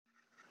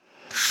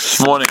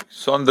Morning,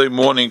 Sunday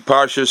morning,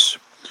 Parshas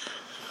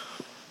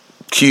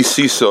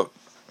Kisisa,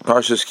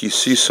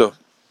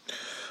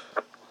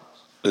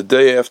 the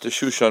day after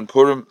Shushan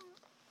Purim.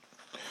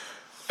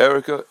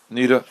 Erica,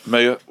 Nita,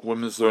 Meya,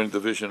 Women's Learning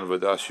Division of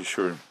Adas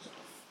Yeshurim.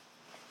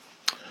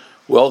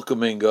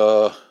 Welcoming,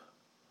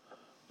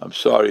 I'm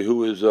sorry,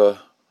 who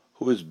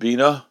is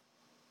Bina?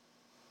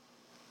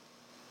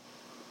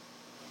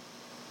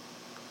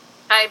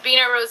 Hi,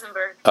 Bina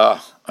Rosenberg. I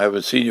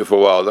haven't seen you for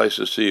a while. Nice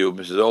to see you.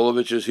 Mrs.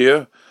 Olovich is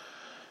here.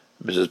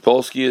 Mrs.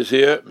 Polsky is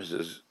here.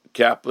 Mrs.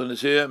 Kaplan is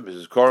here.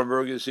 Mrs.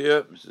 Korenberg is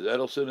here. Mrs.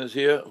 Edelson is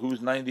here.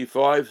 Who's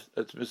 95?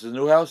 That's Mrs.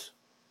 Newhouse?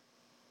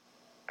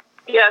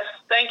 Yes,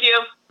 thank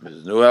you.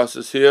 Mrs. Newhouse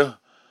is here.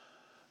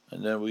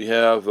 And then we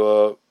have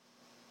 07.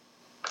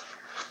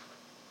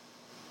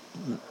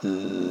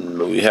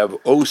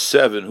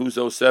 Who's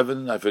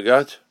 07? I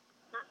forgot.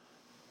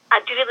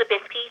 Judy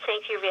Libisky,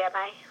 thank you,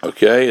 Rabbi.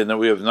 Okay, and then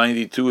we have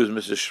 92 is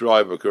Mrs.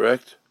 Schreiber,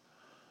 correct?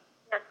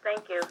 Yes,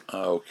 thank you.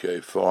 Okay,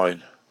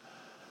 fine.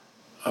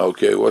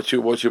 Okay, what's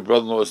your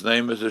brother-in-law's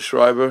name, Mrs.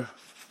 Schreiber?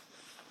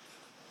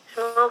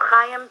 Shmuel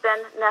Chaim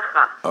Ben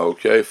Necha.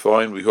 Okay,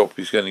 fine. We hope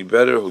he's getting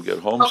better. He'll get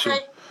home soon.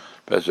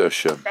 Be'ez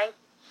Hashem. Thank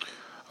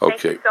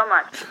Okay. you so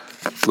much.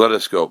 Let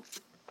us go.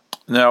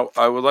 Now,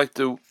 I would like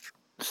to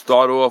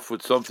start off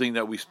with something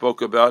that we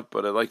spoke about,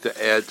 but I'd like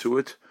to add to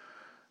it,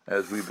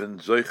 as we've been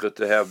zoichet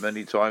to have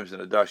many times in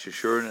Adas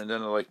Yeshurim, and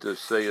then I'd like to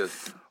say a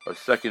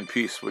second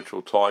piece which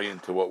will tie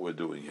into what we're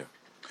doing here.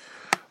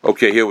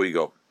 Okay, here we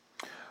go.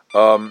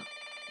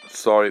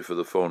 Sorry for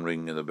the phone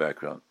ringing in the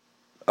background.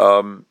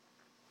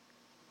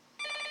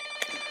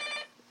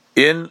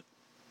 In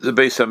the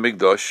Beis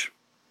HaMikdash,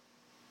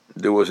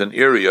 there was an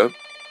area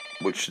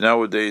which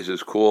nowadays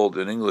is called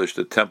in English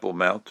the Temple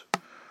Mount,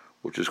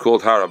 which is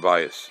called Har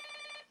HaBayis.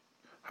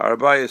 Har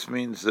HaBayis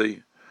means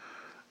the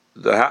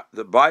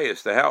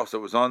bias, the house that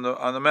was on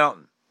the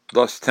mountain,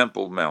 thus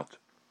Temple Mount.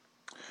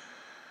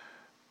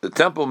 The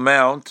Temple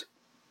Mount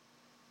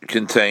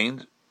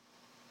contained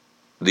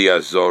the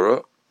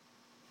Azorah,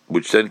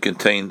 which then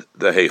contained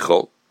the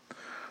Heichal,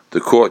 the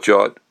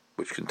courtyard,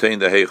 which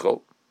contained the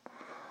Heichal.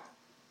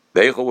 The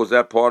Heichal was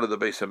that part of the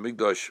Beis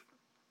HaMikdash.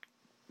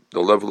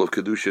 The level of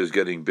Kedusha is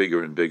getting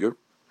bigger and bigger.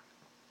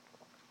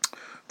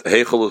 The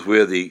Heichal is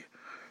where the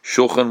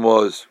Shulchan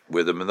was,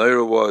 where the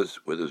Menorah was,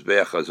 where the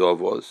Mizbeach Hazav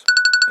was.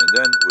 And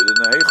then within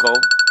the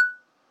Heichal,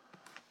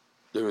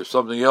 there is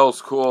something else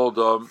called,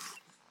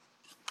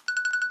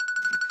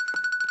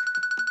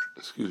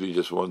 excuse me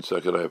just one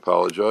second, I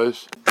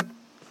apologize.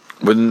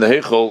 Within the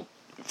Heichal,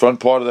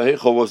 front part of the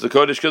Heichal was the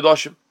Kodesh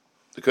Kodashim.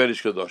 The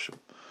Kodesh Kodashim.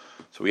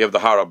 So we have the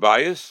Har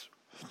HaBayis,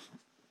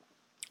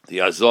 the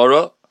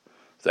Azorah,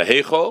 the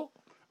Heichal,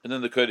 and then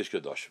the Kodesh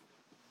Kodashim.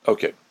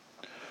 Okay.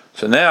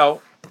 So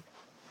now,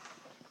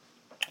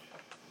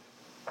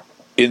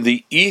 in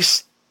the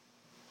east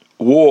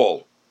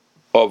wall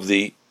of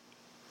the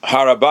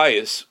Har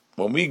HaBayis,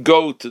 when we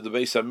go to the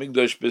Beis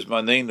HaMikdash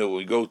Bismanenu,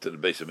 we go to the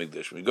Beis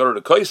HaMikdash. When we go to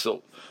the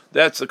Kaisel,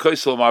 that's the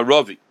Kaisel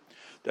Ma'aravi.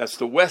 That's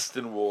the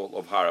western wall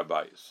of Har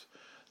HaBayis.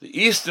 The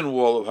eastern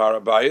wall of Har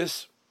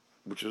HaBayis,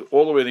 which is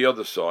all the way on the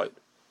other side,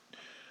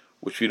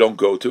 which we don't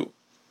go to,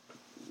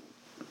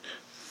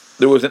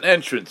 there was an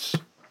entrance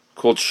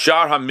called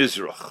Shar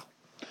HaMizrach,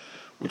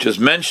 which is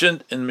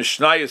mentioned in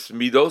Mishnayos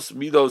Midos.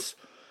 Midos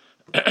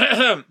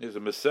is a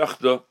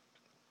Masechta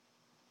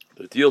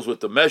that deals with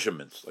the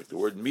measurements, like the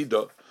word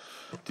Midah,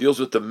 deals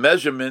with the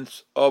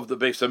measurements of the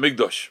Beis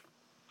HaMikdash,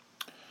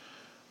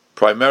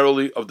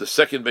 primarily of the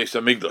second Beis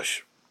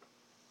HaMikdash.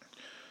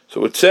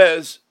 So it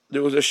says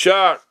there was a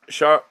shar.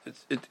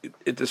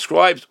 It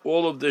describes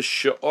all of the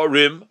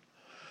sha'arim,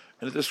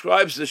 and it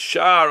describes the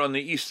shar on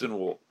the eastern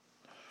wall.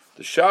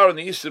 The shar on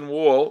the eastern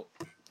wall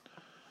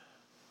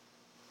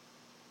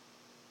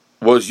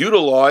was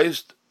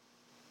utilized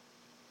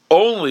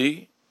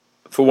only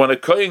for when a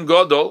Kohen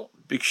Gadol,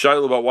 big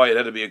shayla about why it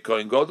had to be a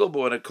Kohen Gadol, but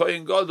when a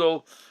Kohen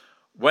Gadol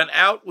went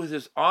out with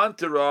his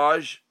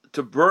entourage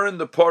to burn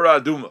the Parah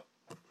Aduma.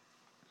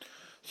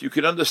 So you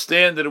can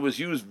understand that it was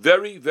used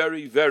very,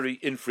 very, very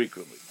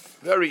infrequently.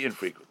 Very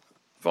infrequently.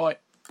 Fine.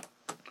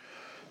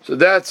 So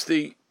that's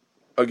the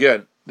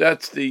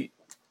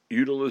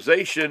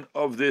utilization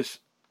of this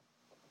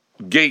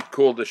gate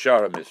called the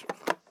Shar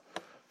HaMizrach.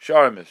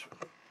 Shar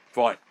HaMizrach.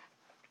 Fine.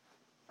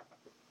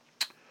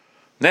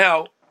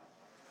 Now,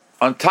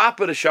 on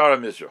top of the Shar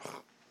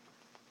HaMizrach,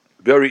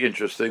 very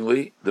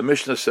interestingly, the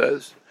Mishnah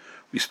says,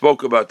 we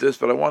spoke about this,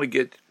 but I want to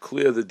get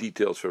clear the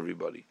details for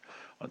everybody.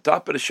 On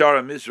top of the Shar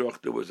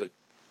HaMizrach, there was a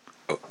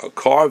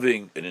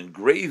carving, an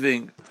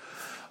engraving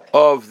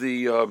of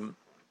the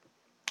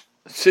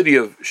city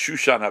of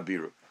Shushan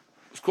HaBira.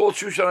 It's called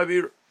Shushan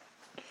HaBira.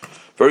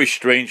 Very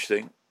strange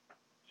thing.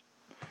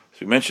 As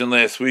we mentioned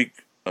last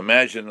week,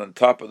 imagine on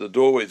top of the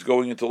doorways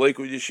going into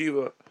Lakewood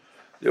Yeshiva,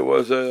 there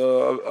was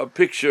a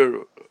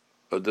picture,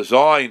 a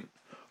design,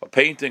 a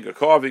painting, a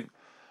carving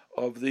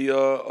of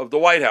the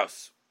White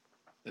House.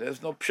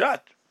 There's no pshat.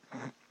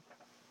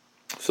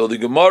 So the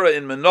Gemara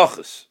in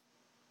Menachos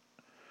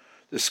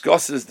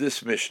discusses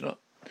this Mishnah,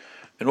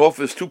 and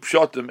offers two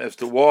pshatim as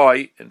to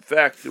why, in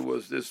fact, there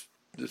was this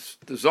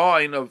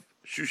design of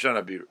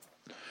Shushan Abir.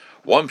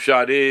 One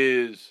pshat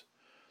is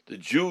the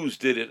Jews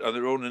did it on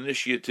their own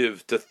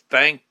initiative to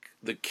thank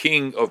the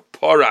king of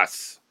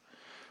Paras,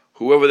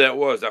 whoever that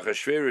was,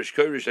 Achashverosh,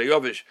 Koresh,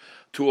 Ayovish,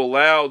 to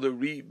allow the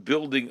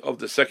rebuilding of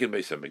the second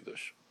Beis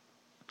Hamikdash.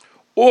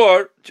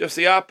 Or just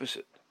the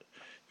opposite.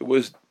 It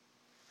was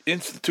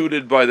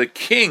instituted by the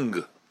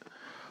king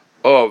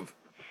of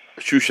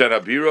Shushan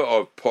Abira,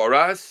 of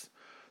Paras,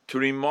 to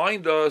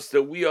remind us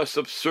that we are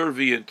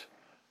subservient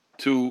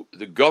to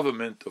the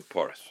government of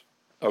Paras.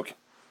 Okay.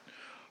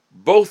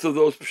 Both of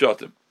those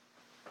pshatim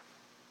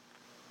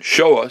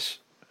show us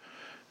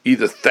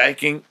either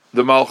thanking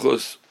the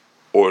Malchus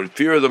or in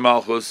fear of the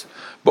Malchus.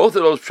 Both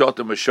of those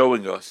pshatim are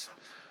showing us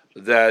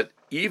that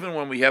even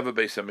when we have a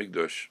Beis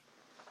Hamikdash,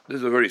 this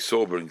is a very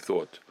sobering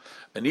thought,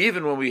 and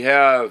even when we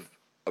have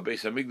a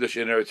Beis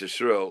Hamikdash in Eretz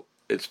Yisrael,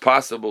 it's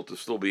possible to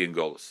still be in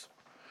Golus.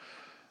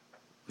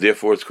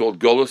 Therefore, it's called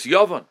Golus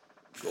Yavan.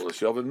 Golus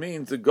Yavan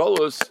means the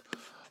Golus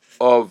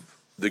of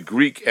the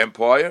Greek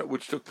Empire,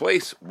 which took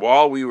place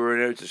while we were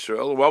in Eretz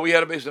Yisrael, while we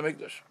had a Beis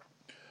Hamikdash.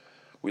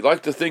 We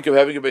like to think of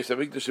having a Beis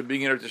Hamikdash and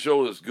being in Eretz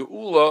Yisrael as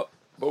Geula,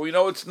 but we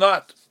know it's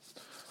not.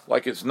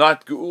 Like it's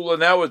not Geula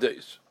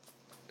nowadays.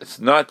 It's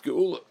not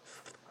Geula.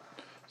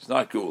 It's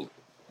not Geula.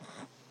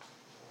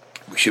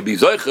 We should be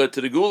Zeicha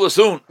to the Geula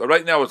soon, but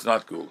right now it's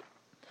not Geula.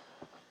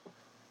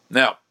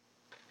 Now,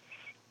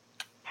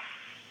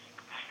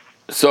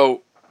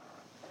 so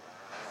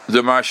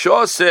the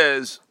Maharsha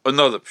says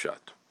another pshat.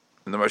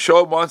 And the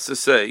Maharsha wants to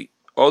say,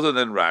 other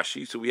than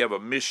Rashi, so we have a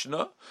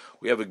Mishnah,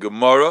 we have a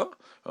Gemara,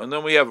 and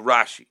then we have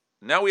Rashi.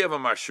 Now we have a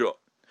Maharsha.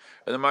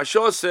 And the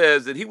Maharsha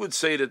says that he would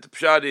say that the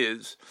pshat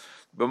is,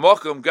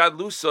 B'mokum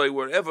Gadlusai,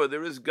 wherever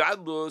there is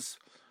Gadlus,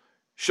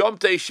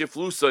 Shomtei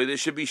Shiflusai, there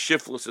should be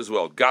Shiflus as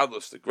well.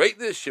 Gadlus the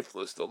greatness,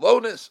 Shiflus the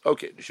lowness.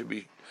 Okay, there should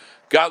be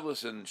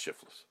Gadlus and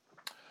Shiflus.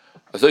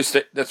 As I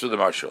say, that's what the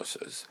Maharsha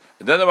says.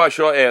 And then the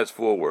Maharsha adds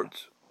 4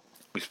 words.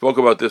 We spoke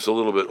about this a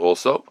little bit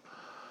also.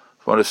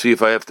 I want to see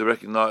if I have to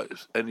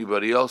recognize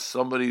anybody else.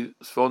 Somebody's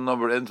phone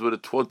number ends with a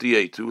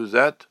 28. Who is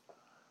that?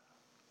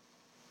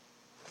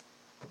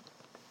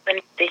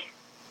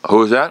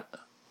 Who is that?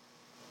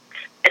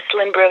 It's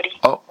Lynn Brody.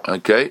 Oh,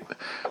 okay.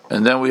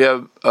 And then we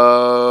have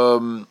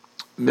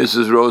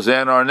Mrs.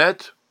 Roseanne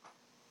Arnett.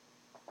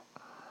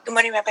 Good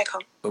morning, Rabbi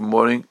Cohn. Good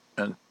morning.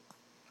 And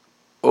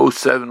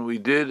 07 we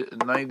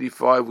did,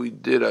 95 we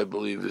did, I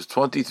believe. Is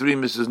 23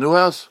 Mrs.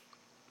 Newhouse?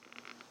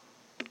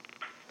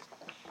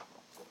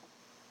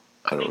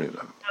 I don't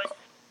remember.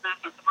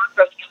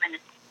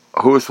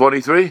 Who is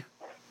 23?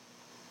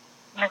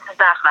 Mrs.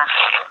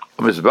 Bachrach.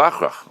 Mrs.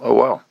 Bachrach. Oh,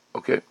 wow.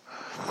 Okay.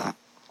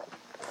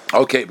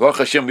 Okay, Baruch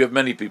Hashem, we have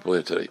many people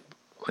here today.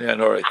 Yeah,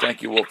 all right.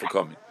 Thank you all for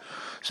coming.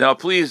 So now,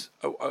 please,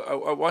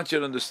 I want you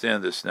to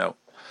understand this now.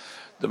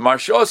 The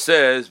Maharsha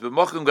says,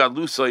 "B'mokum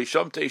gadlusai,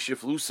 shamtei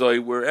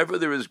shiflusai," wherever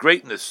there is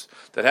greatness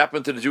that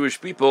happened to the Jewish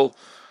people,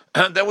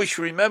 and then we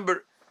should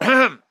remember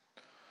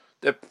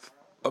that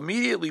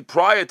immediately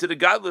prior to the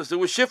godless, there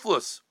was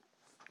shiflus.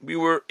 We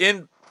were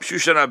in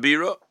Shushan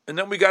Abira, and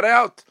then we got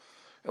out,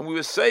 and we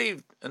were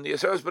saved, and the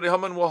Aseres Bnei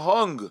Haman were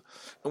hung,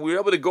 and we were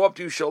able to go up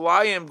to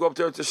Yerushalayim, go up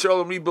to Eretz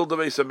Yisrael, and rebuild the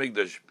Beis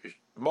Hamikdash.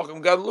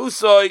 B'mokum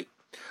gadlusai.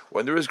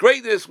 When there is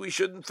greatness, we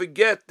shouldn't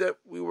forget that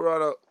we were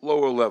on a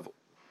lower level.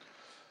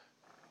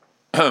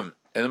 And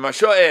the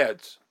Maharsha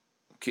adds,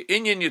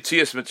 Ke'inyan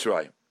Yetzias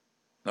Mitzrayim.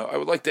 Now, I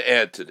would like to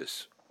add to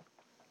this.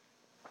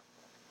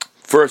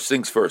 First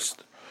things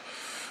first.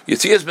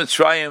 Yetzias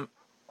Mitzrayim,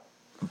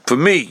 for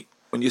me,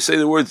 when you say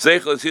the word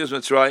Zeichel Yetzias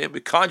Mitzrayim,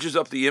 it conjures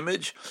up the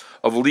image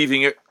of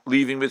leaving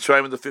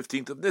Mitzrayim on the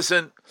 15th of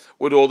Nisan,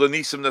 with all the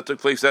nisim that took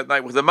place that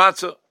night with the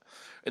matzah,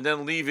 and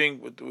then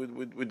leaving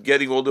with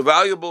getting all the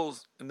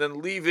valuables, and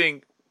then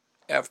leaving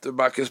after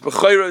Makis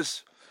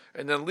B'chayras,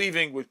 and then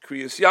leaving with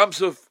Kriyas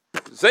Yamsuf,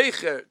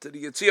 Zeicher to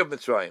the Yetzias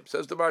Mitzrayim.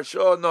 Says the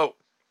Maharsha, no.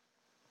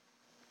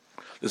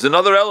 There's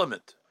another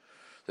element.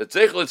 That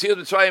Zeichel Yetzias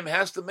Mitzrayim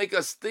has to make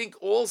us think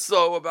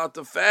also about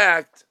the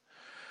fact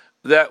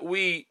that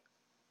we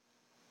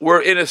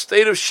were in a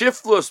state of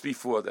shiftless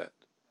before that.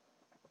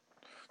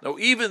 Now,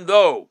 even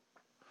though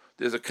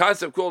there's a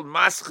concept called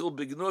Maschil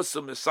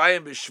Bignusum Messiah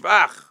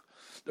B'Shvach,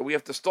 that we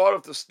have to start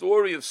off the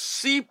story of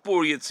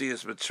Sipur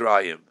Yetzias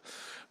Mitzrayim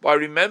by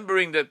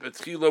remembering that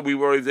Betchila we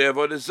were there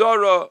Avodah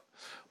Zarah,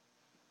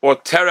 or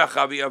Terach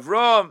Avi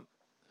Avram,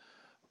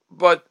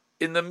 but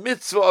in the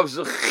mitzvah of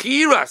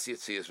Zechiras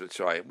Yetzias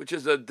Mitzrayim, which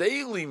is a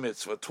daily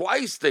mitzvah,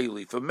 twice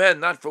daily, for men,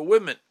 not for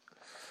women,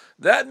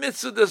 that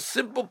mitzvah, the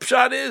simple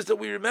pshat is that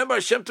we remember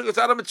Hashem took us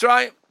out of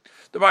Mitzrayim.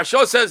 The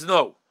Maharsha says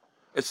no,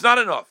 it's not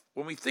enough.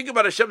 When we think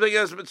about Hashem taking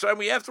us out of Mitzrayim,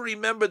 we have to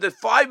remember that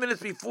 5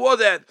 minutes before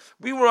that,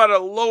 we were on a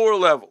lower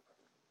level.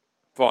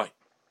 Fine.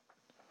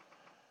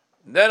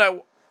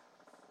 Then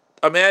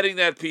I'm adding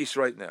that piece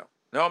right now.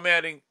 Now I'm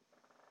adding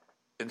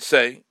and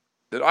saying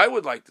that I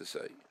would like to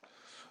say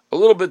a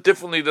little bit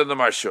differently than the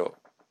Maharsha.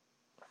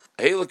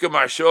 Hey, look at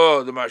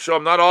Maharsha. The Maharsha,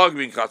 I'm not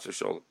arguing Chas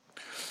v'Sholom.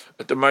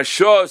 But the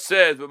Marsha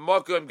says,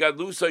 "B'makom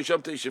gadlusai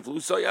shamtei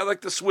shiflusai." I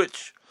like to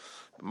switch.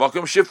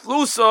 B'makom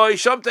shiflusai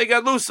shamtei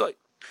gadlusai.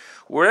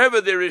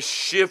 Wherever there is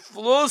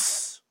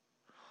shiflus,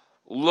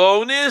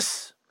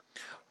 lowness,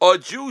 a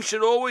Jew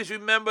should always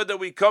remember that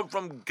we come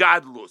from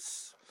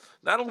gadlus.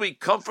 Not only we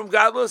come from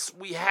gadlus,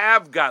 we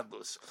have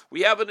gadlus.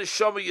 We have a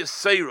neshama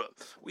yesera.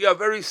 We are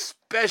very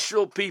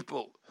special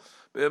people.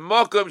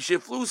 B'makom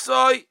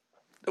shiflusai,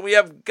 then we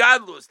have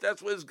gadlus.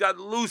 That's what is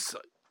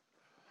gadlusai.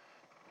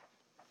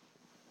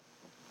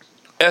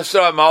 Esther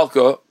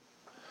HaMalka,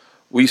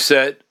 we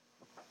said,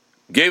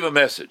 gave a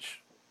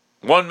message.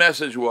 One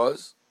message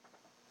was,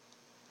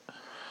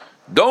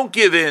 don't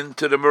give in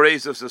to the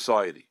mores of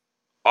society.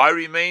 I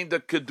remain the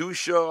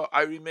Kedusha,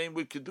 I remain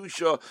with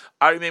Kedusha,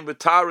 I remain with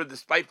Tara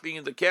despite being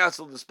in the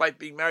castle, despite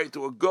being married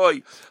to a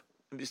goy,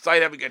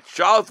 despite having a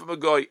child from a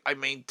goy. I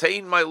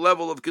maintain my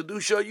level of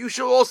Kedusha. You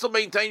should also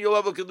maintain your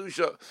level of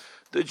Kedusha.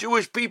 The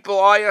Jewish people,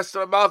 I,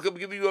 Esther HaMalka,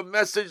 give you a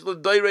message,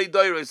 l'dairei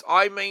dairos.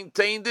 I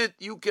maintained it,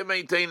 you can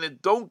maintain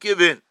it. Don't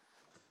give in.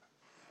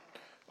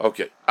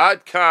 Okay,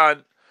 Ad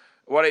Khan,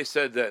 what I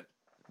said then.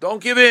 Don't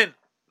give in.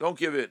 Don't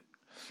give in.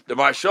 The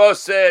Marsha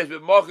says,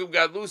 "B'makom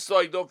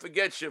gadlusai," don't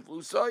forget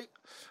shiflusai.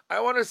 I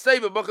want to say,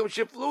 "B'makom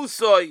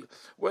shiflusai,"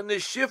 when the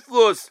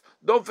shiflus,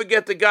 don't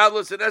forget the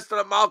gadlus, and Esther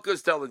HaMalka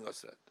is telling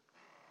us that.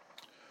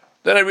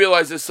 Then I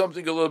realized there's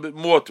something a little bit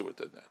more to it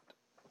than that.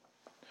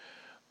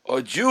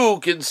 A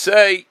Jew can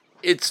say,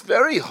 it's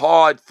very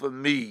hard for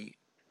me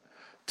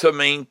to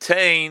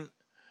maintain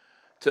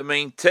the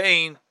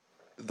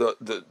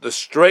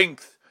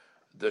strength,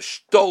 the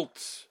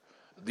stolz,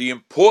 the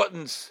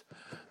importance,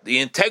 the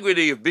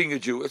integrity of being a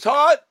Jew. It's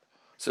hard.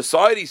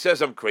 Society says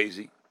I'm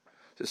crazy.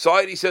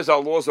 Society says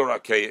our laws are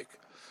archaic.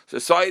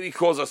 Society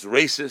calls us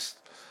racist.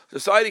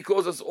 Society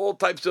calls us all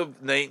types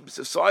of names.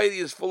 Society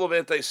is full of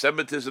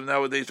anti-Semitism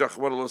nowadays,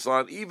 Rahman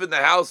al-Hassan. Even the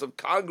House of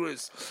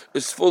Congress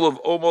is full of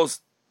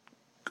almost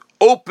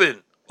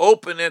open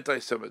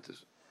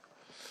anti-Semitism.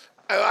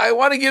 I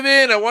want to give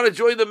in. I want to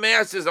join the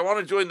masses. I want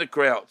to join the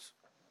crowds.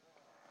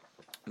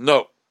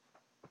 No.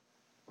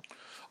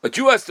 A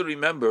Jew has to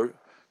remember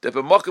that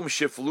b'makom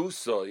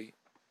shiflusai,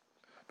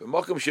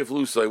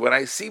 when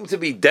I seem to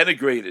be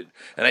denigrated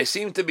and I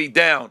seem to be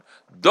down,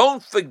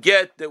 don't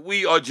forget that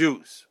we are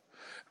Jews.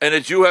 And a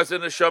Jew has a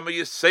neshama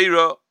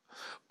yesera,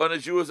 and a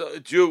Jew is a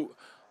Jew.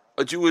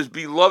 A Jew is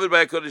beloved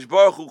by HaKadosh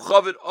Baruch Hu.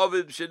 Chavit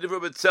Ovid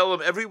Sheniver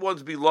B'Tselem.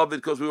 Everyone's beloved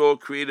because we were all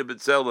created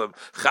B'Tselem.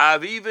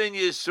 Chaviv in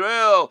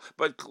Yisrael,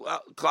 but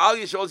Klal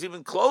Yisrael is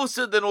even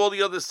closer than all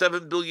the other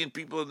 7 billion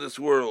people in this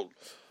world.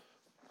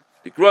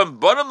 We're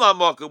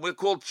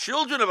called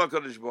children of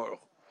HaKadosh Baruch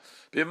Hu.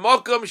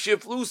 B'makom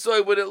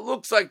shiflusai, when it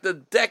looks like the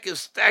deck is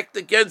stacked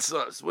against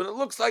us, when it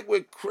looks like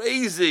we're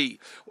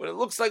crazy, when it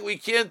looks like we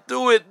can't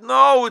do it,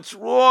 no, it's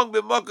wrong.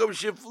 B'makom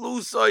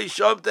shiflusai,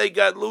 shamtei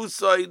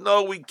gadlusai,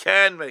 no, we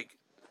can make it.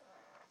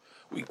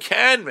 We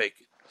can make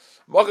it.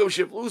 B'makom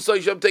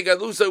shiflusai, shamtei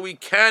gadlusai, we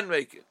can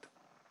make it.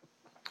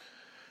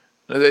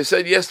 As I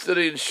said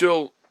yesterday in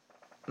Shul,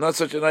 not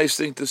such a nice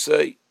thing to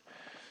say,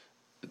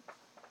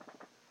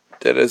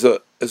 that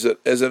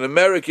as an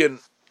American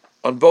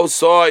on both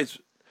sides,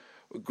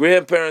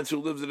 grandparents who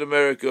lived in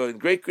America, and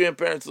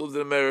great-grandparents who lived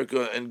in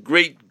America, and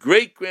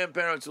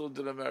great-great-grandparents who lived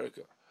in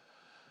America.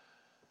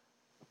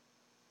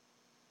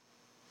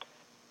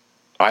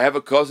 I have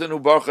a cousin who,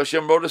 Baruch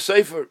Hashem, wrote a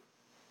sefer.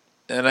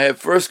 And I have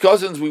first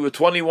cousins. We were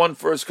 21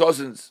 first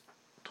cousins.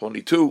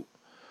 22,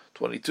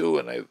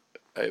 and I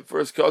have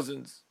first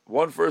cousins.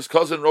 One first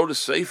cousin wrote a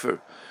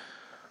sefer.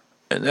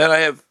 And then I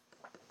have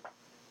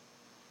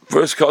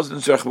first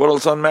cousins,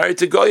 married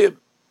to Goyim.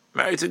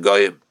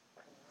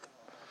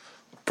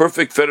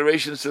 Perfect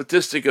federation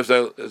statistic, as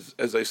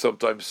I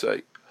sometimes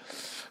say.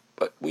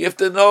 But we have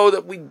to know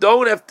that we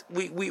don't have to,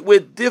 we're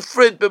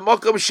different.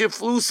 B'makom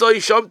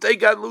shiflusai shamtei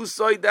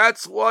gadlusai.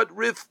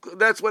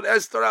 That's what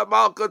Esther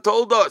HaMalka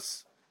told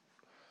us.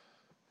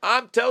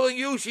 I'm telling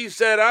you, she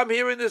said, I'm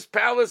here in this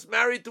palace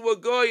married to a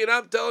guy, and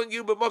I'm telling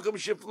you, b'makom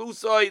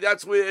shiflusai,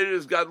 that's where it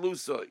is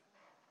gadlusai.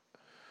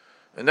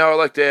 And now I'd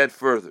like to add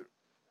further.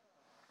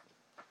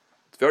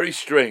 It's very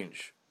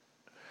strange.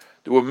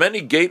 There were many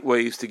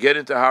gateways to get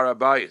into Har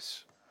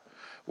HaBayis.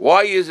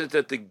 Why is it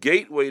that the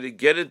gateway to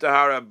get into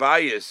Har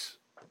HaBayis,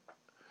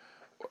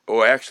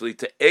 or actually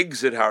to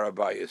exit Har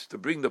HaBayis, to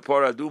bring the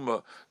Parah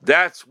Adumah,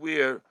 that's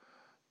where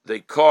they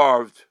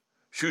carved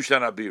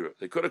Shushan Abira.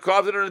 They could have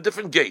carved it on a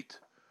different gate.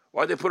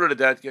 Why'd they put it at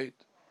that gate?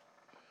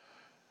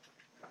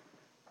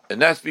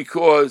 And that's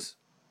because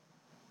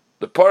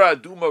the Parah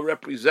Adumah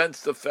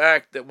represents the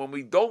fact that when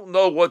we don't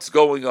know what's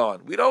going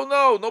on, we don't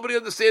know, nobody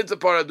understands the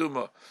Parah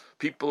Adumah.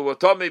 People who are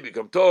Tomei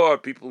become Torah.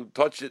 People who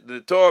touch it in the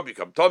Torah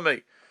become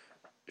Tomei.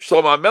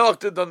 Shlomo HaMelech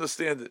didn't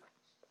understand it.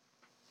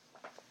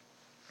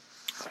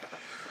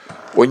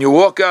 When you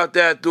walk out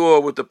that door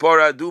with the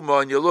Parah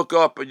Adumah and you look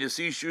up and you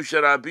see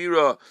Shushan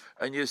Abira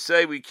and you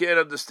say, we can't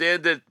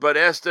understand it, but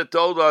Esther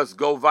told us,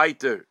 go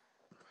weiter.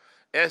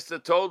 Esther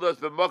told us,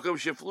 B'makom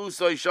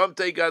shiflusai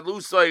shamtei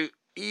gadlusai,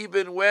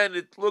 even when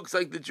it looks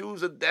like the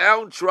Jews are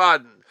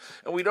downtrodden,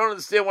 and we don't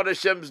understand what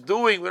Hashem's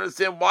doing. We don't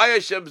understand why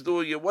Hashem's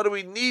doing it. What do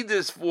we need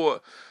this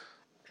for?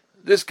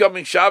 This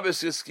coming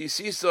Shabbos is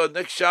Kisisa,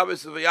 next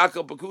Shabbos is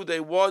Vayakal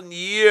Pekudei, 1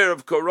 year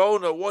of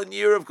Corona, 1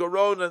 year of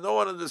Corona, no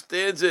one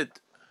understands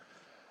it.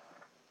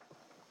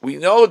 We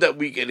know that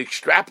we can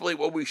extrapolate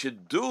what we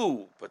should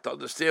do, but to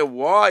understand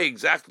why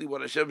exactly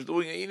what Hashem's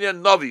doing, you need a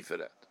Navi for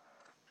that.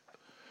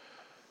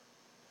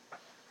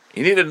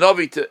 You need a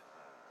Navi to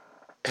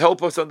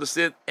help us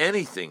understand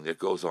anything that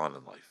goes on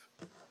in life.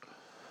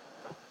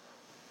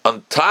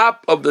 On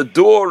top of the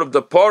door of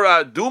the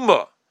Parah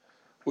Aduma,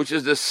 which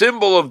is the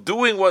symbol of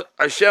doing what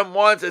Hashem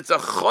wants, it's a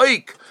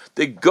chayk.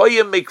 The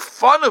Goyim make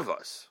fun of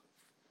us.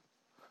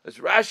 As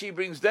Rashi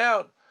brings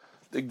down,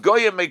 the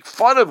Goyim make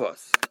fun of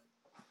us.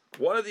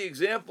 One of the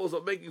examples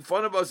of making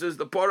fun of us is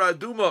the Parah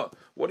Aduma.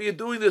 What are you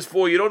doing this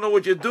for? You don't know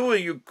what you're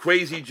doing, you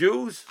crazy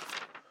Jews.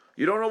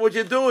 You don't know what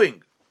you're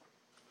doing.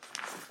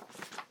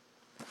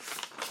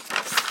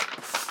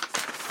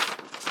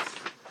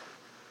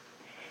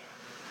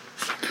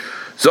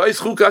 The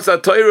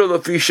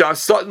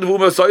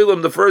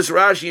first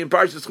Rashi in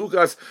Parshas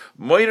Chukas,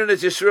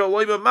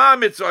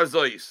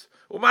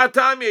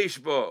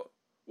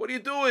 what are you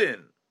doing?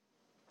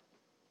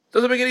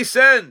 Doesn't make any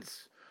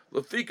sense.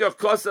 Therefore,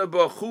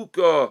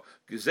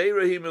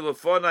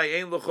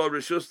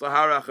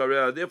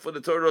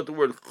 the Torah wrote the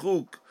word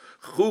chuk.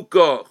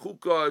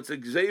 Chukah, it's a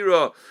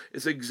gzeira,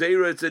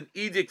 it's an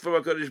edict from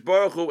HaKadosh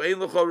Baruch Hu,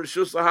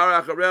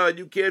 and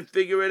you can't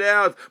figure it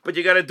out, but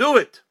you got to do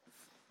it.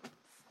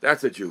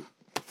 That's a Jew.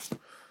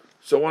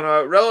 So when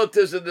our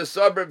relatives in the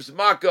suburbs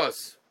mock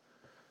us,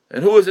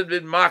 and who hasn't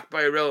been mocked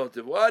by a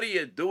relative? What are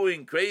you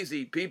doing,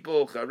 crazy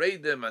people?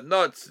 Charedim are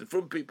nuts, and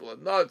from people are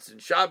nuts,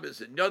 and Shabbos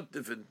and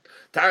Yontif and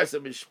Taras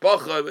and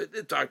Mishpacha.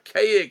 It's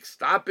archaic.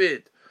 Stop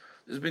it.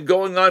 This has been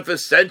going on for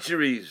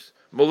centuries,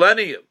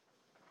 millennium.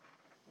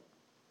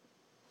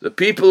 The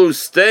people who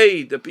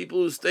stayed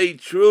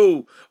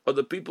true, are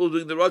the people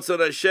doing the Ratzon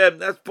Hashem.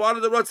 That's part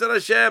of the Ratzon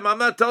Hashem. I'm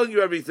not telling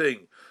you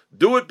everything.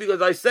 Do it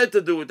because I said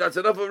to do it. That's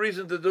enough of a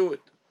reason to do it.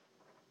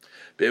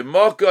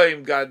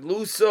 B'makom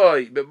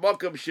gadlusoi,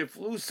 b'makom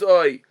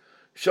shiflusoi,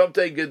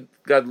 shamtei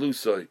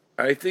gadlusoi.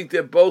 I think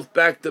they're both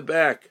back to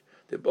back.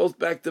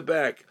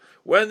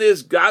 When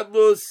there's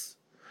gadlus,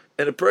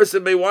 and a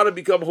person may want to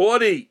become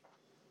haughty,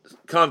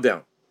 calm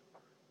down.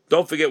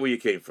 Don't forget where you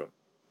came from.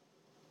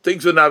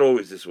 Things are not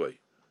always this way.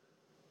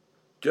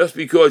 Just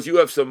because you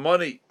have some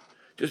money,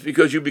 just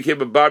because you became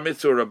a bar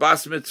mitzvah or a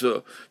bas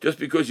mitzvah, just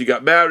because you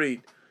got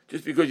married,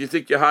 just because you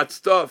think you're hot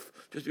stuff,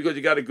 just because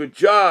you got a good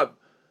job,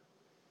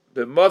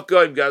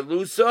 B'makom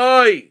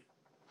gadlusoi.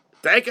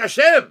 Thank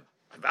Hashem.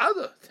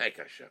 Thank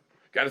Hashem.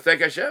 Got to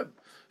thank Hashem.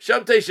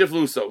 Shamtei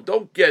shifluso.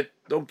 Don't get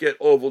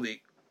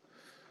overly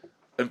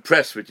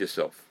impressed with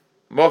yourself.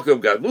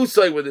 Makom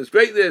gadlusoi, when there's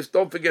greatness,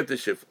 don't forget the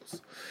shiflus.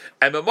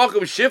 And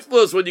b'makom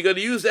shiflus, when you're going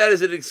to use that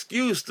as an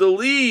excuse to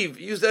leave,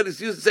 use that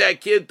excuse to say I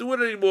can't do it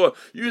anymore.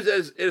 Use that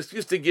as an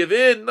excuse to give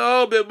in.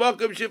 No,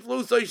 b'makom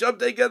shiflusoi,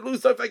 shamtei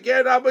gadlusoi. If I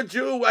can't, I'm a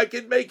Jew. I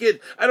can make it.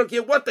 I don't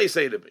care what they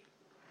say to me.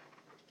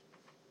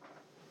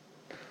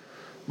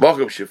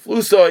 Makom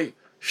shiflusoi,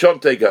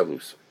 shamtei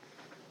gadlusoi.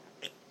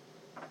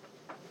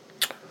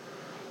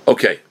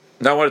 Okay,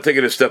 now I want to take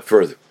it a step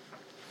further.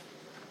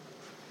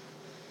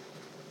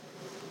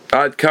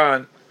 Ad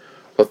Khan,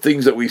 of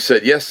things that we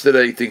said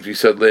yesterday, things we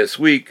said last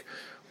week,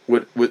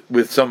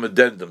 with some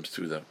addendums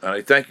to them. And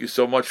I thank you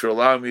so much for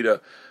allowing me to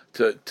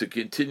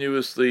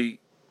continuously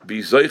be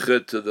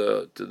zeicha to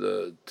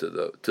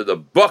the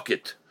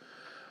bucket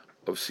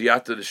of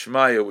siyata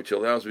d'shmaya, which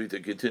allows me to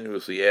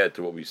continuously add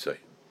to what we say.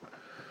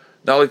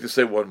 Now I'd like to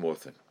say one more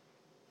thing.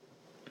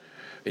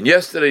 In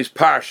yesterday's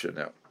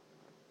parsha,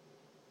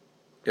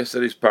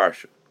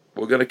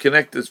 we're going to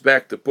connect this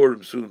back to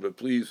Purim soon, but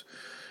please,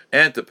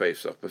 and to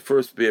Pesach, but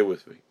first bear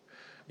with me.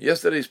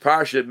 Yesterday's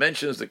parsha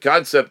mentions the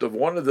concept of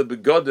one of the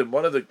begodim,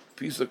 one of the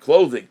pieces of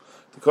clothing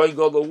the Kohen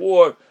Gadol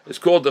wore, is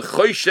called the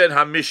Choshen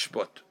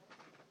HaMishpat.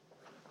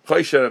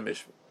 Choshen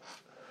HaMishpat.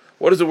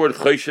 What does the word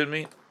Choshen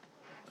mean?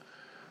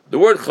 The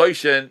word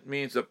Choshen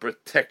means a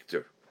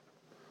protector.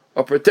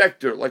 A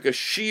protector, like a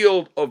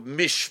shield of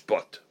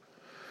Mishpat.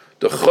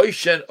 The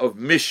Choshen of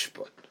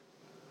Mishpat.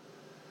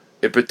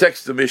 It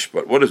protects the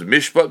Mishpat. What does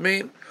Mishpat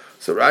mean?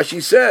 So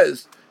Rashi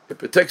says, it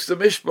protects the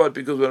Mishpat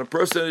because when a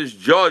person is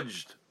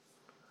judged,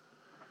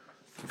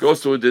 he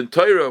goes to a din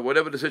Torah,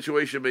 whatever the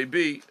situation may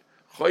be,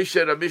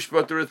 Choshen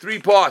HaMishpat, there are 3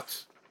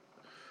 parts.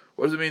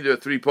 What does it mean there are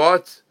 3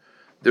 parts?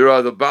 There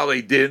are the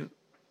Balei Din,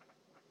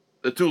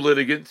 the 2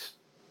 litigants.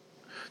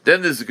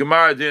 Then there's the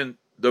Gemara Din,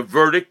 the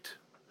verdict.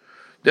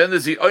 Then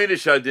there's the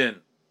Einish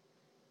Adin,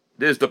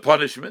 there's the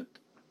punishment.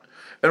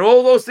 And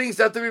all those things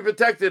have to be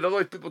protected.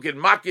 Otherwise people can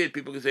mock it,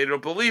 people can say they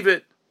don't believe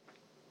it.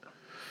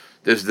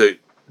 There's the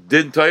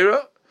Din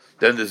Torah,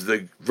 then there's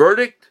the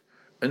verdict,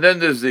 and then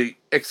there's the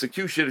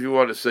execution, if you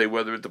want to say,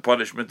 whether the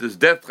punishment is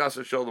death, chas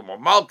v'sholom, or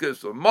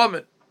malchus, or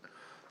moment.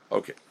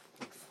 Okay.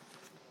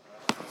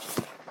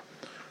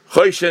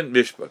 Choshen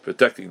Mishpat,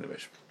 protecting the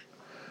Mishpat.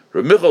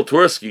 Rav Michal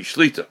Twersky,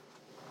 Shlita,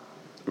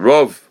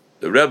 Rav,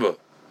 the Rebbe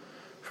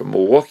from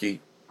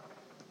Milwaukee,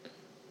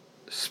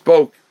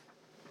 spoke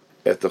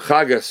at the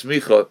Chag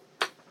HaSmicha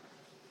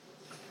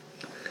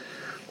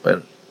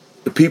when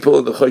the people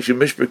in the Choshen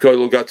Mishpah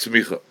Kollel got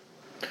Smicha.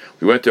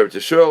 We went there to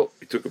Yisrael,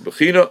 we took a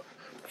Bechina,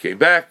 came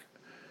back,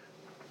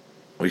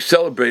 we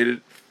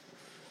celebrated,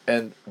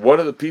 and one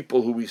of the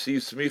people who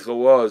received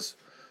Smicha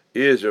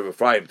is Rav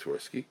Ephraim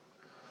Twersky,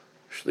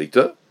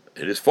 Shlita,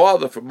 and his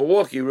father from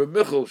Milwaukee, Rav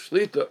Michal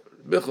Shlita,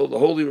 Michal, the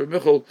holy Rav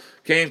Michal,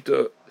 came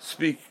to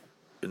speak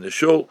in the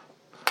shul.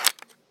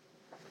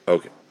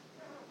 Okay.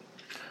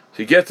 So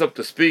he gets up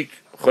to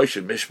speak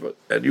Choshen Mishpat,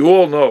 and you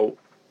all know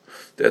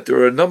that there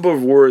are a number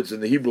of words in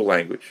the Hebrew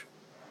language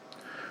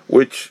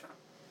which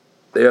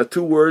they are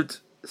two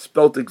words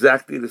spelt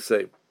exactly the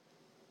same.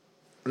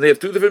 And they have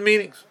two different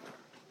meanings.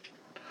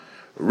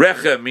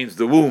 Rechem means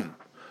the womb.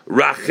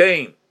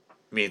 Rachem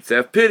means to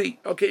have pity.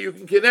 Okay, you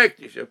can connect.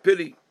 You should have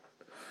pity.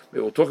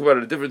 Maybe we'll talk about it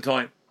at a different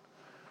time.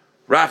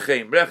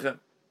 Rachem, Rechem.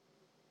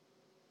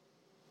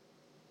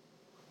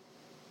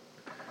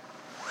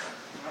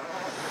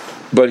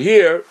 But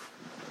here,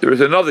 there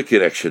is another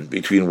connection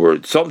between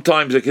words.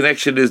 Sometimes the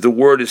connection is the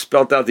word is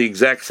spelt out the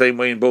exact same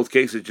way in both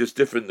cases, just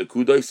different in the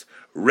kudos.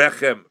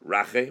 Rechem,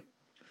 Rachem.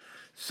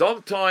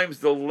 Sometimes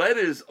the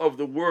letters of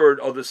the word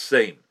are the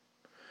same.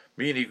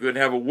 Meaning you can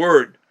have a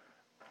word,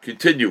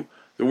 continue.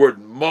 The word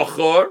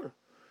machar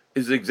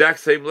is the exact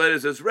same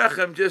letters as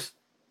Rechem, just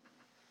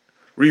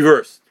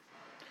reversed.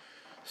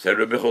 Said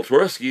Rabbi Michal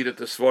Twersky that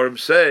the Svarim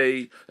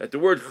say that the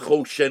word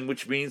choshen,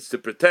 which means to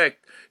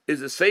protect, is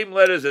the same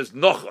letters as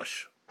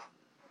Nachash.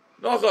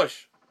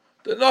 Nachash.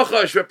 The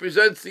Nachash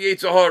represents the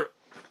Yetzer Hara.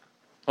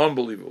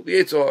 Unbelievable. The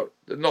Yetzer Hara.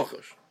 The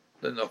Nachash.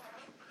 The Nachash.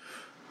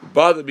 It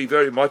bothered me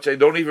very much. I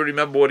don't even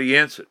remember what he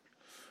answered.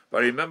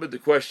 But I remembered the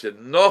question.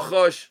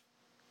 Nachash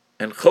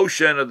and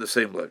Choshen are the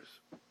same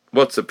letters.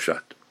 What's the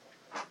pshat?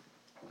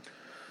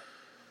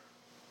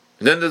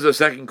 And then there's a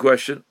second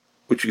question,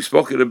 which we've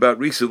spoken about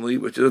recently,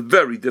 which is a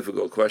very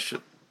difficult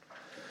question.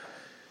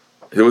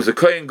 There was a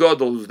Kohen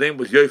Gadol whose name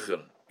was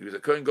Yochanan. He was a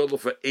Kohen Gadol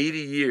for 80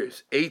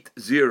 years. 80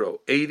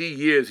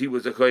 years he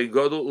was a Kohen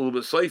Gadol.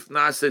 Ulbasayf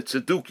Nase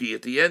Tzeduki.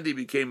 At the end he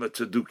became a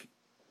Tzeduki.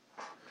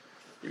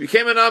 He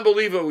became an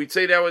unbeliever. We'd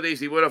say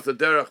nowadays he went off the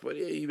derech, but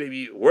he may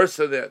be worse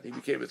than that. He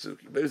became a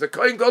Tzeduki. But he was a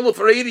Kohen Gadol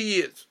for 80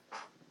 years.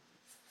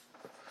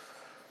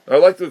 Now,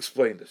 I'd like to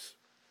explain this.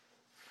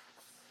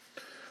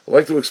 I'd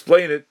like to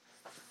explain it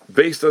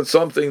based on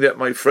something that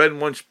my friend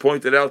once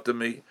pointed out to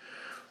me,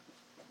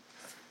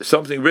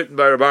 something written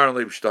by Rabbi Aaron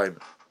Leib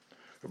Steinman.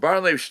 Rabbi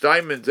Aaron Leib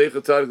Steinman,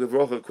 Zeichat Tzadik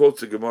Levrocha,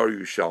 quotes the Gemara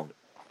Yerushalmi.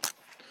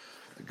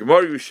 The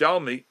Gemara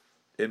Yerushalmi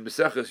in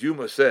Maseches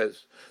Yuma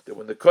says that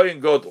when the Kohen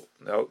Gadol,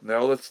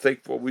 now let's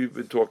take what we've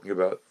been talking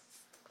about.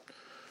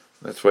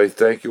 That's why I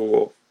thank you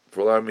all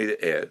for allowing me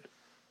to add.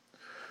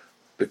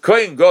 The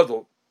Kohen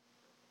Gadol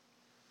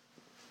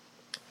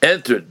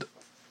entered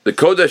the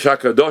Kodesh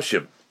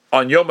HaKadoshim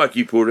on Yom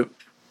HaKippurim.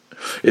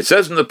 It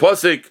says in the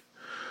pasuk,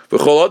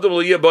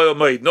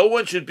 no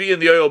one should be in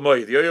the Oyel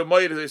Moed. The Oyel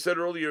Moed, as I said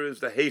earlier, is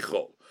the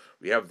Heichol.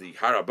 We have the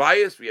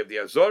Harabayas, we have the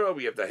Azorah,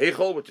 we have the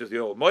Heichol, which is the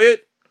Oyel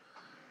Moed.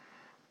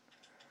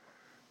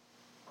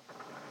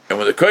 And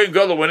when the Kohen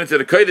Gadol went into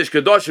the Kodesh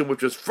Kadoshim,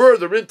 which was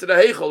further into the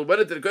Heichol,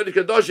 went into the Kodesh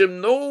Kadoshim,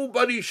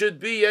 nobody should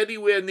be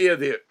anywhere near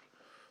there.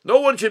 No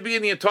one should be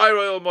in the entire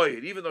Oyel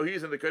Moed. Even though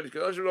he's in the Kodesh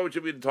Kadoshim, no one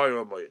should be in the entire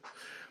Oyel Moed.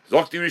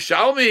 Zokti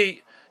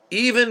Rishalmi,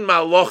 even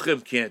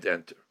Malachim can't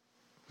enter.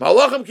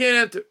 Malachim can't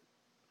enter.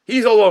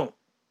 He's alone.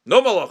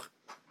 No malach.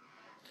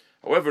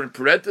 However, in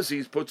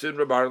parentheses, puts in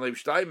Rabbi Aaron Leib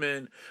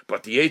Steinman,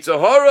 but the Yetzer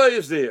Hara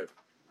is there.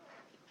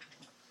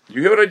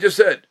 You hear what I just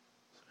said?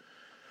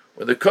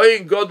 When the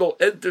Kohen Gadol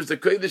enters the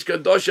Kodesh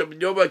Kadoshim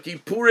in Yom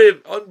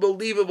HaKippurim,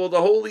 unbelievable,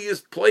 the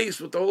holiest place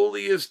with the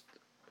holiest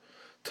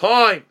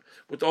time,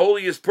 with the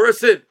holiest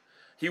person,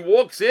 he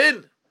walks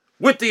in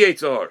with the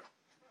Yetzer Hara.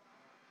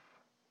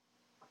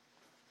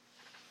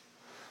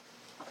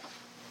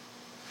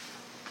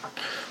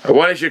 I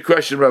want to ask you a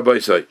question, Rabbi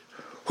Say.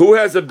 Who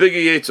has a bigger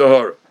Yetzer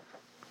Hara?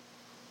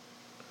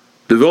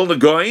 The Vilna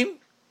Gaon?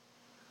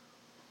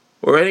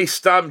 Or any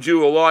Stam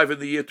Jew alive in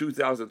the year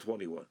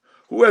 2021?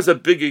 Who has a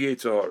bigger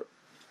Yetzer Hara?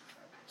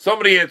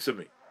 Somebody answer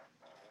me.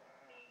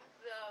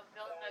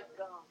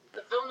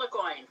 The Vilna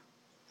Gaon.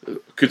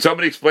 Could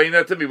somebody explain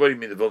that to me? What do you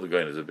mean the Vilna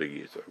Gaon is a bigger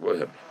Yetzer Hara? What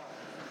happened?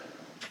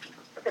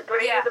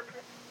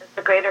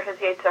 The greater his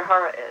Yetzer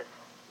Hara is.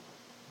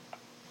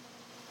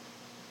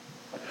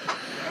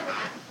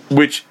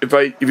 Which, if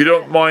you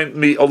don't mind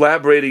me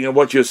elaborating on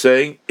what you're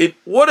saying, in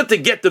order to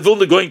get the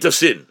Vilna Gaon to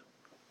sin,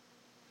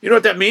 you know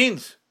what that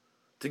means?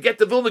 To get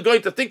the Vilna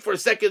Gaon to think for a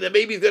second that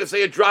maybe he's going to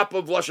say a drop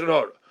of Lashon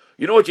Hara.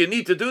 You know what you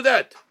need to do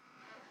that?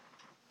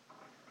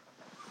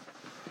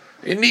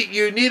 You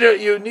need a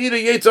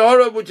Yetzer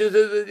Hara which is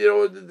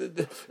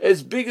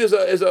as big as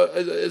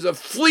a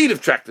fleet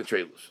of tractor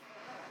trailers.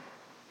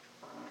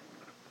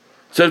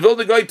 So the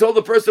Vilna Gaon told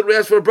the person who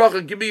asked for a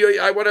bracha,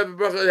 I want to have a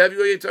bracha, have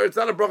you a Yetzer Hara. It's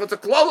not a bracha, it's a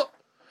klala.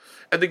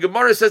 And the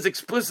Gemara says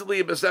explicitly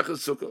in Masechah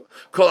Sukkah,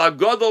 Kol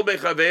hagadol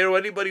mechaveru,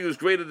 anybody who's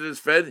greater than his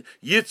friend,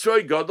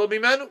 yitzroi gadol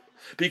mimenu.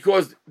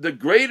 Because the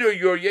greater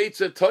your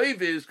Yetzer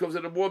Tov is, because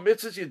of the more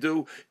mitzvahs you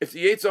do, if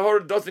the Yetzer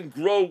Hara doesn't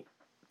grow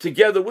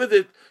together with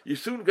it, you're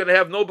soon going to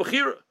have no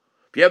Bechira.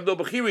 If you have no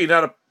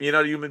Bechira, you're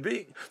not a human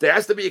being. There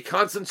has to be a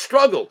constant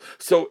struggle.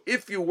 So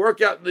if you work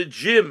out in the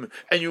gym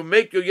and you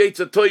make your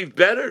Yetzer Tov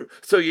better,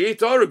 so your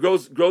Yetzer Hara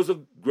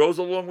grows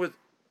along with it.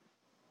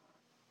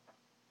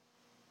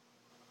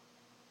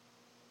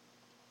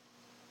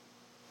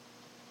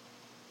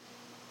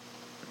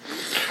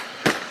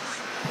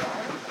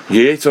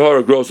 Your Yetzer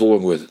Hara grows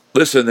along with it.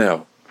 Listen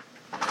now.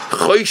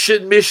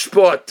 Choshen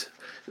Mishpat,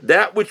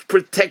 that which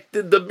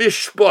protected the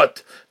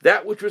Mishpat,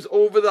 that which was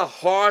over the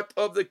heart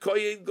of the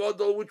Kohen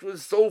Gadol, which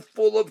was so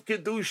full of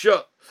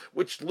Kedusha,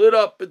 which lit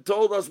up and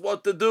told us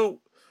what to do,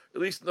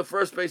 at least in the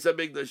first place of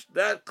English.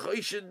 That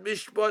Choshen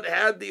Mishpat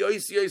had the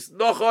Oisiyos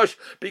Nachash,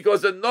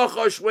 because the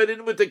Nachash went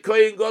in with the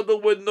Kohen Gadol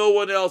when no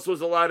one else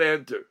was allowed to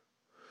enter.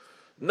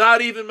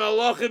 Not even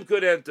Malachim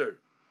could enter,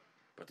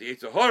 but the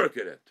Yetzer Hara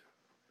could enter.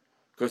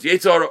 Because the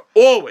Yetzer Hara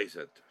always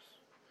enters.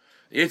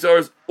 The Yetzer Hara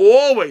is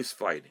always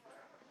fighting.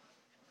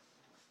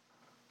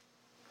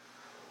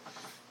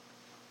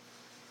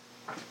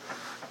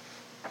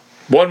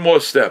 One more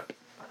step.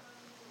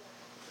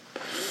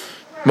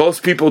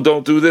 Most people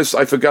don't do this.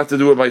 I forgot to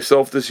do it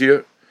myself this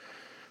year.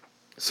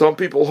 Some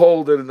people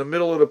hold that in the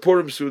middle of the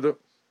Purim Suda,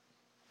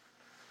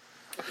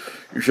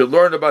 you should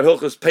learn about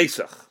Hilchos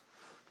Pesach.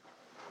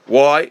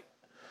 Why?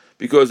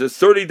 Because it's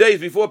 30 days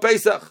before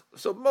Pesach.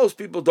 So most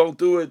people don't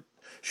do it.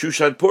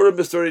 Shushan Purim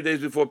is 30 days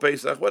before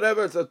Pesach.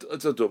 Whatever, it's a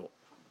tumult.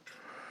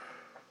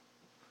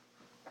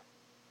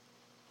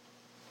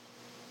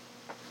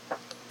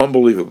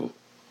 Unbelievable.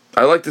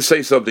 I like to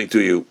say something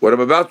to you. What I'm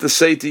about to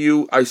say to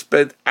you, I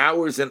spent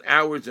hours and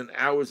hours and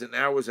hours and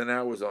hours and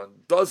hours on.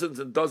 Dozens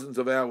and dozens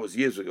of hours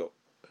years ago.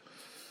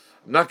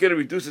 I'm not going to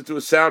reduce it to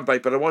a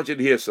soundbite, but I want you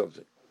to hear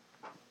something.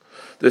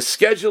 The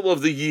schedule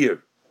of the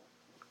year,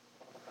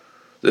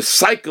 the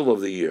cycle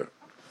of the year,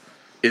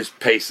 is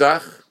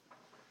Pesach.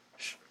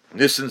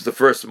 Nissan's the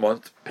first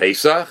month.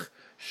 Pesach,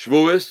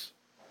 Shavuos,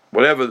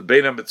 whatever, the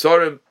Bein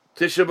HaMetzorim,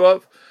 Tisha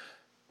B'Av,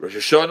 Rosh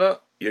Hashanah,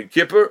 Yom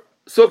Kippur,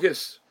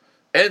 Sukkot.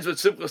 Ends with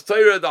Simchas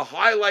Torah, the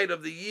highlight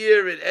of the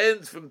year. It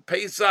ends from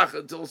Pesach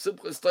until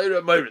Simchas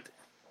Torah Moed.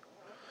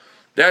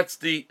 That's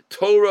the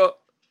Torah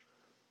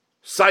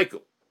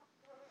cycle.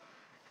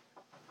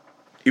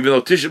 Even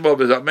though Tisha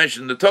B'Av is not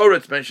mentioned in the Torah,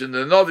 it's mentioned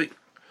in the Navi.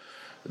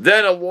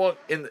 Then along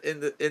in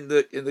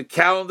the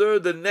calendar,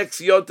 the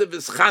next Yotiv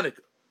is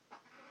Chanukah.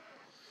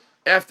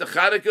 After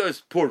Chanukah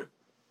is Purim.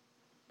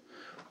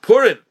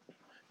 Purim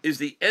is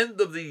the end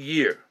of the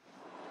year.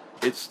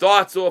 It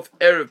starts off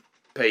Erev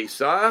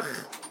Pesach,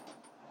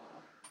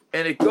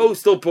 and it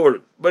goes till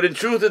Purim. But in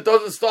truth, it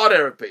doesn't start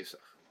Erev Pesach.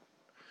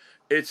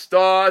 It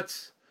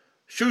starts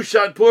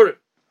Shushan Purim.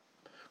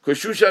 Because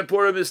Shushan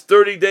Purim is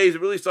 30 days.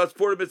 It really starts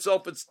Purim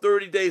itself. It's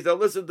 30 days. Now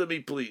listen to me,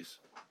 please.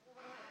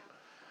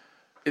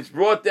 It's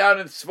brought down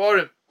in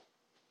Sfarim.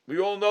 We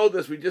all know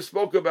this. We just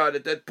spoke about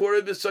it. That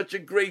Purim is such a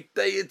great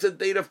day. It's a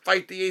day to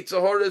fight the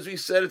Yetzer Hara, as we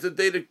said. It's a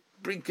day to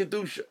bring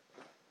Kedusha.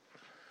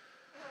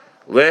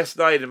 Last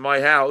night in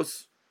my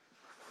house,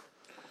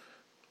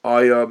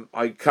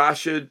 I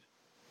kashed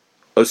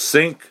a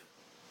sink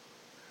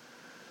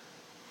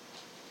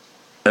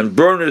and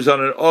burners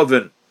on an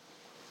oven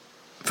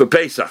for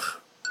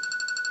Pesach.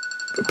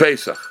 For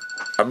Pesach.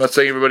 I'm not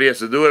saying everybody has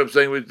to do it. I'm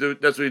saying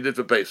that's what we did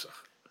for Pesach.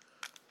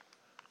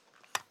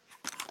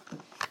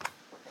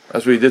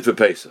 That's what he did for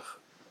Pesach.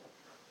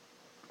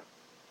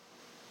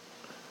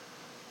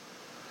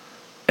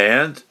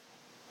 And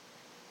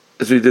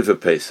that's what he did for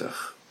Pesach.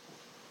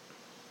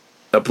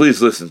 Now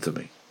please listen to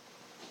me.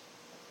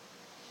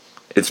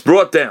 It's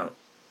brought down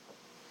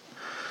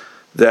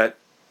that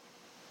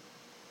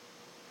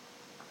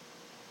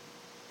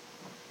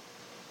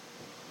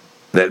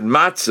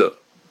matzah,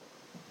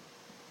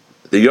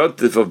 the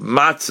yontif of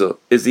matzah,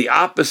 is the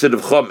opposite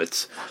of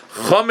chometz.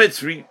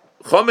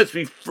 Chometz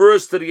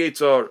refers to the Yetzer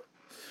Hara.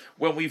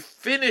 When we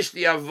finish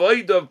the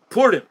avodah of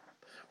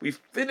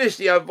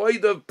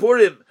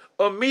Purim,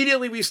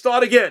 immediately we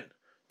start again.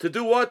 To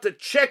do what? To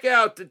check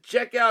out, to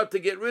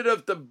get rid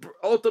of,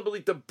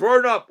 ultimately to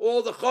burn up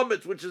all the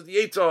chometz, which is the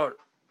Yetzer Hara.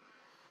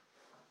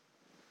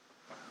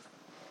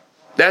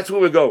 That's where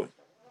we're going.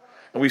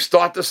 And we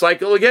start the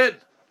cycle again.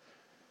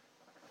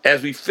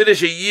 As we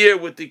finish a year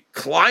with the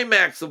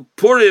climax of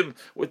Purim,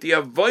 with the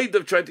avodah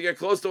of trying to get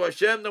close to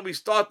Hashem, then we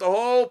start the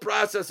whole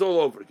process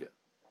all over again.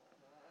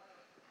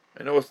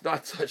 I know it's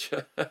not such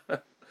a,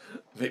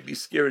 maybe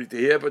scary to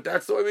hear, but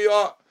that's the way we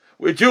are.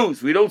 We're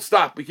Jews. We don't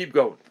stop. We keep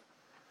going.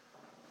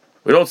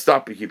 We don't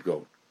stop. We keep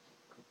going.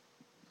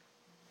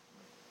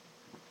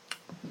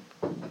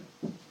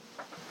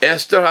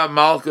 Esther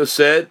HaMalka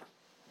said,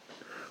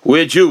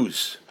 we're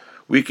Jews.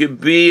 We can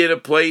be in a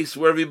place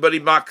where everybody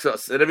mocks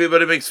us, and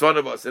everybody makes fun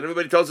of us, and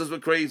everybody tells us we're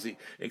crazy,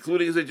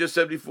 including, as I just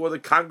said before, the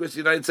Congress of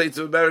the United States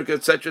of America,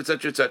 etc.,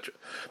 etc., etc.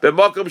 But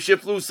Malcolm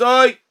Shif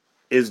Lusai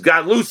is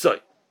God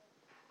Lusai.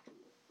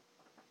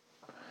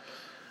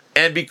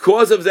 And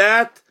because of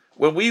that,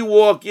 when we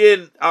walk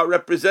in, our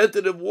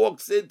representative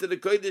walks into the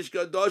Kodesh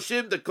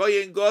Kadoshim, the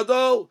Kohen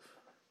Gadol,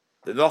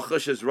 the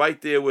Nachash is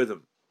right there with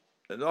him.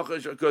 The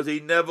Nachash, because he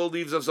never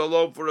leaves us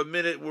alone for a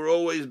minute. We're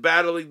always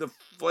battling the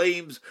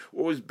flames.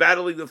 We're always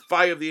battling the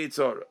fire of the Yetzer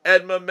Hara.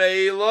 And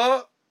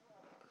Mamela,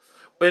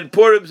 when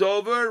Purim's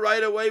over,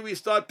 right away we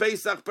start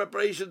Pesach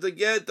preparations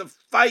again to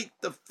fight.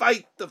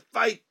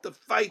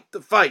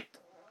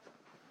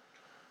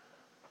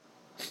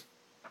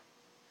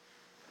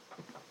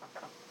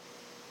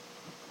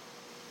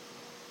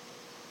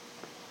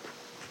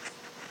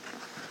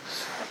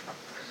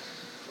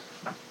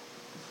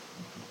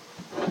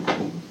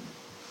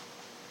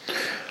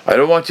 I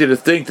don't want you to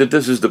think that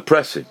this is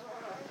depressing.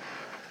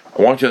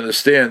 I want you to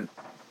understand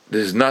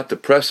this is not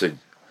depressing.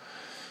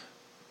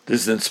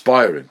 This is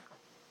inspiring.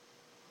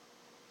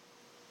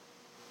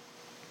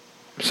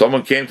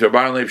 Someone came to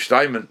Rabban Leib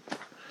Steinman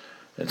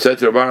and said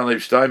to Rabban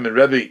Leib Steinman,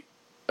 Rebbe,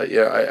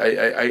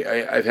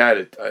 I've had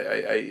it.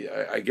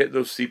 I get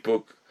no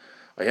sipuk.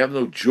 I have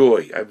no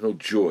joy.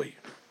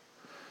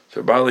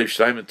 So Rabban Leib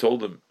Steinman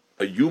told him,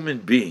 a human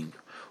being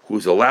who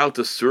is allowed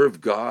to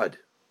serve God,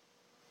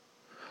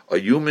 a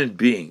human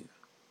being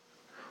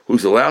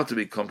who's allowed to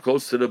become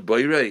close to the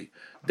Bayrei,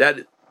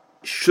 that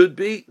should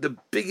be the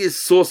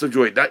biggest source of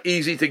joy. Not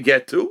easy to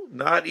get to.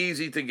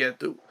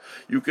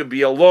 You can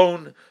be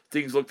alone.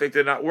 Things look like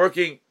they're not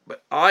working.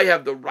 But I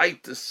have the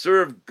right to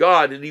serve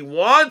God, and He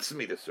wants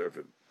me to serve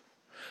Him.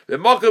 That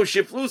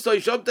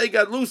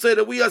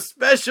we are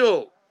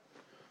special.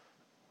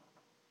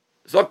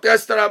 Zok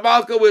Esther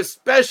HaMalka, we're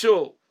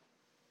special.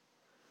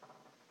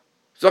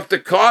 So the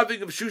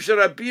carving of Shushan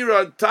Abira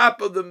on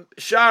top of the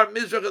Shar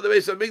Mizrach of the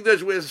Beis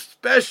HaMikdash, we're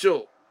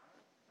special.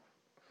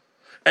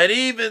 And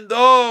even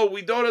though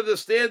we don't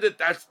understand it,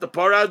 that's the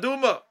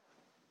Paraduma.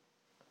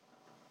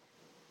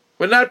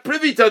 We're not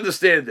privy to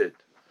understand it.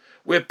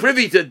 We're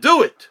privy to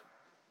do it.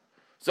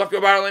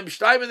 Zakar Bar Leib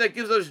Steinman, that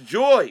gives us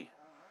joy.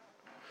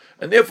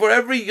 And therefore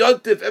every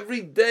yontif,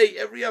 every day,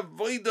 every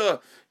avodah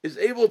is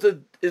able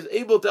to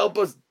help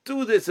us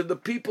do this, and the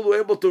people who are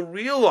able to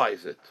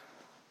realize it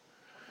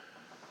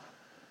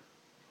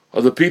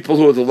are the people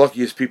who are the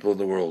luckiest people in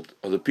the world,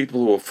 are the people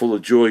who are full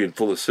of joy and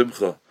full of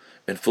simcha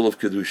and full of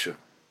kedusha.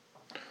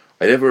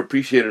 I never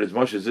appreciated as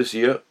much as this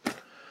year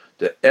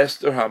that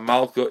Esther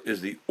HaMalka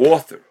is the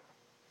author.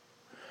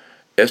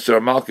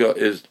 Esther HaMalka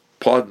is,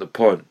 pardon the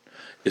pun,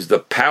 is the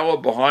power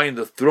behind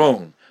the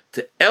throne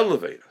to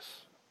elevate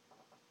us.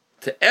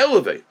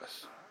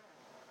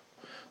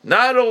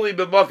 Not only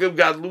b'makom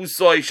gad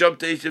lusai,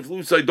 shamteishif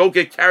lusai, don't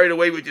get carried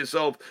away with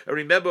yourself, and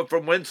remember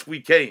from whence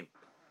we came,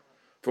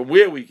 from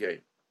where we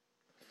came.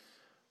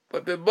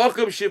 But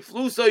b'makom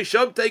shiflusai,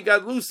 shamtei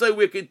gad lusai,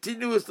 we're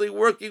continuously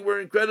working, we're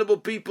incredible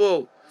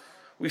people.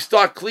 We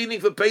start cleaning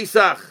for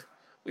Pesach.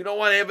 We don't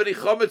want to have any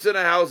chametz in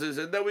our houses,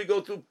 and then we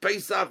go through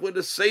Pesach with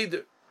a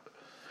Seder.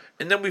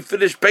 And then we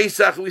finish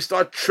Pesach and we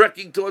start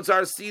trekking towards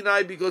our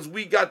Sinai because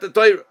we got the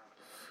Torah.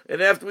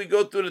 And after we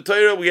go through the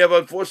Torah, we have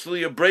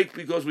unfortunately a break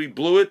because we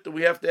blew it, and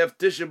we have to have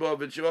Tisha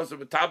B'Av and Shavas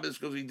B'Tabbas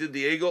because we did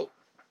the Egel.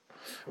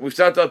 And we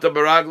start out the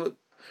Meraglim.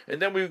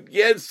 And then we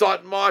again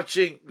start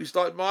marching. We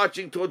start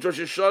marching towards Rosh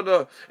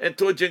Hashanah and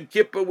towards Yom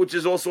Kippur, which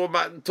is also a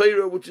Matan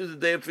Torah, which is a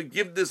day of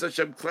forgiveness.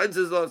 Hashem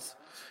cleanses us.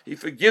 He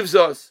forgives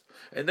us.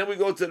 And then we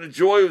go to the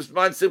joy of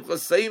Man Simcha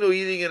Seinu,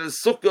 eating in a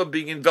sukkah,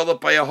 being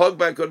enveloped by a hug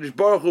by Kodesh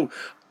Baruch Hu,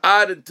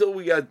 until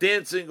we are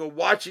dancing or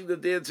watching the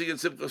dancing in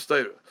Simchas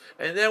Torah.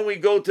 And then we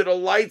go to the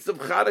lights of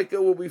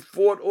Chanukah, where we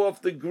fought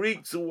off the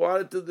Greeks who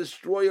wanted to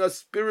destroy us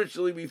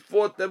spiritually. We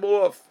fought them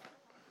off.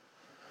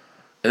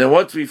 And then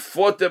once we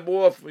fought them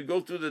off, we go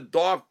through the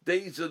dark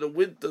days of the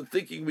winter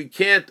thinking we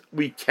can't.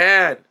 We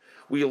can.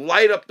 We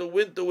light up the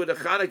winter with a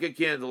Chanukah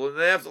candle. And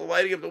then after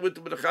lighting up the winter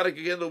with a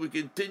Chanukah candle, we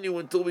continue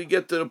until we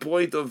get to the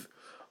point of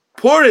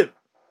Purim.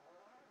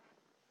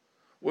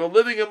 We're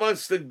living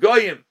amongst the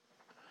Goyim,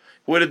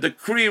 with a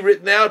decree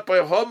written out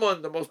by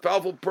Haman, the most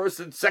powerful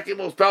person, second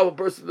most powerful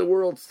person in the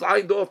world,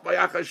 signed off by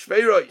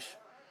Achashverosh.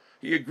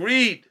 He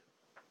agreed.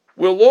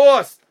 We're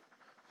lost.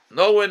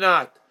 No, we're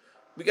not.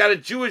 We got a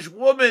Jewish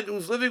woman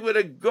who's living with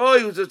a guy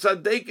who's a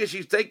tzaddik.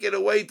 She's taken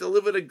away to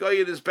live with a guy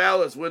in his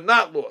palace. We're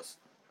not lost.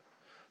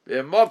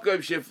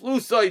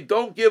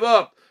 Don't give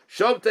up.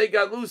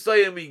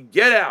 And we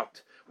get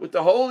out with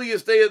the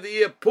holiest day of the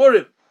year,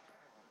 Purim.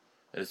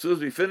 And as soon as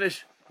we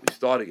finish, we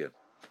start again.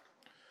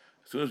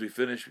 As soon as we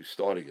finish, we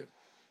start again.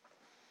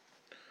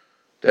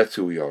 That's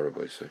who we are,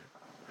 Rabbi say.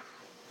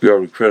 We are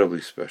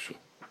incredibly special.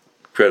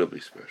 Incredibly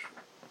special.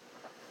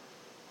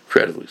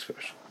 Incredibly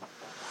special.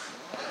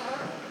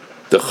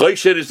 The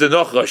Choshen is the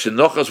Nachash, and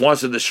Nachash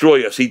wants to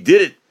destroy us. He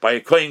did it by a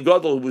Kohen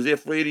Gadol who was there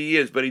for 80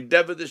 years, but he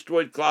never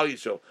destroyed Klal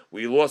Yisrael.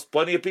 We lost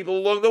plenty of people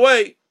along the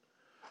way,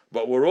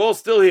 but we're all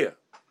still here.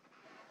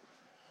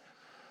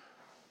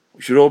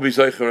 We should all be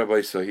Zeicher,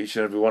 Rabbi say. Each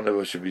and every one of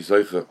us should be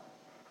Zeicher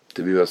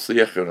to be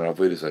Matzliach in our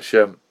Avodas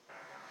Hashem,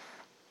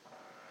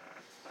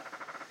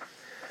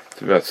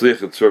 to be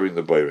Matzliach in serving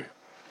the Bayrei.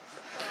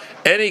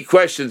 Any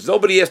questions?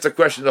 Nobody asked a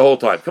question the whole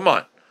time. Come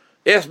on,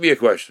 ask me a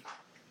question.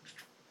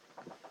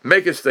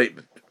 Make a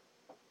statement.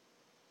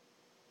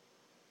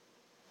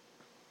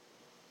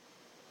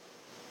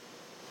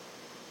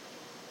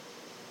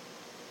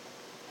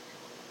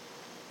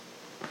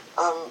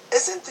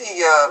 Isn't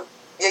the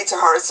Yetzer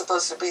Hara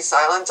supposed to be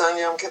silent on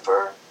Yom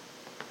Kippur?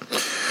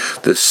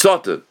 The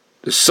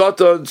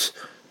Satan's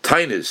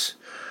tainis,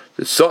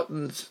 the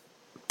Satan's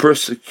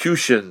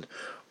persecution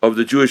of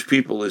the Jewish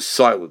people is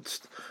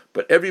silenced.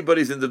 But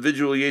everybody's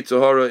individual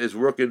Yetzer Hara is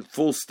working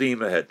full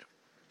steam ahead.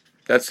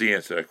 That's the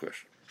answer to that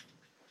question.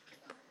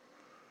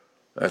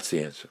 That's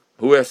the answer.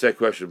 Who asked that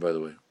question, by the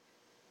way?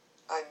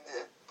 I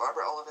did.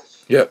 Barbara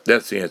Olovich. Yep,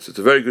 that's the answer. It's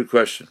a very good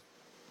question.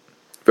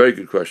 Very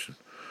good question.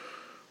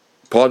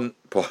 Pardon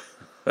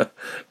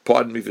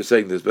me for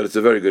saying this, but it's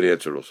a very good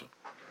answer also.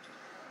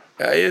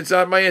 It's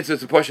not my answer,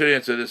 it's a partial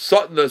answer. The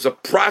Satan as a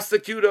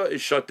prosecutor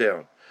is shut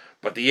down.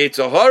 But the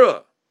Yetzer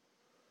Hara,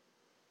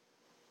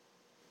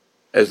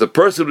 as the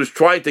person who's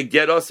trying to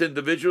get us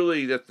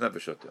individually, that's never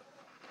shut down.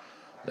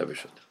 Never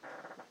shut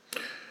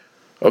down.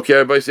 Okay,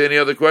 everybody say any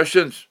other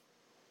questions?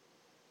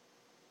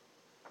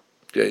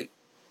 Okay,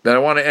 then I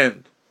want to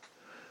end.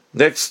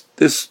 This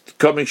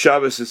coming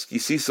Shabbos is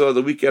Kisisa.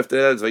 The week after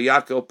that is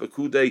Vayakel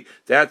Pekudei.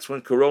 That's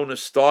when Corona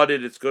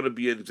started. It's going to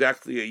be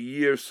exactly a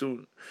year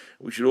soon.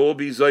 We should all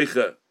be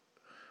Zeicha.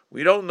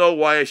 We don't know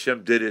why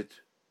Hashem did it.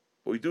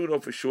 But we do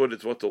know for sure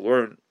that's what to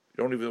learn.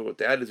 We don't even know what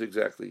that is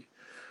exactly.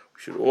 We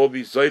should all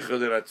be Zeicha,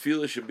 that our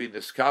tefillah should be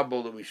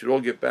niskabel, and we should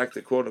all get back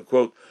to quote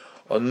unquote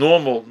a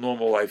normal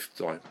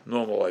lifetime.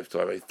 Normal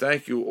lifetime. I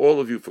thank you, all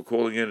of you, for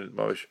calling in.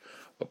 It's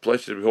a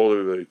pleasure to behold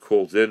everybody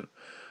called in.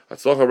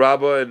 Hatzlacha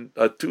Rabbah, and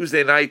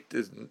Tuesday night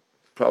is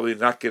probably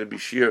not going to be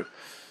sheer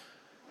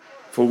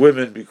for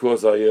women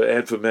because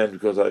and for men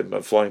because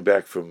I'm flying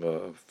back from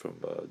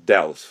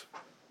Dallas.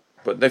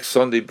 But next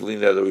Sunday,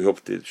 Belina, we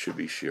hope it should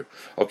be sheer.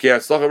 Okay,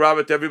 Hatzlacha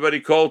Rabbah to everybody.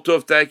 Kol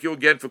Tov. Thank you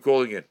again for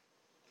calling in.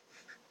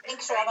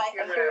 Thanks, Rabbi.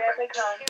 Thank you, Rabbi.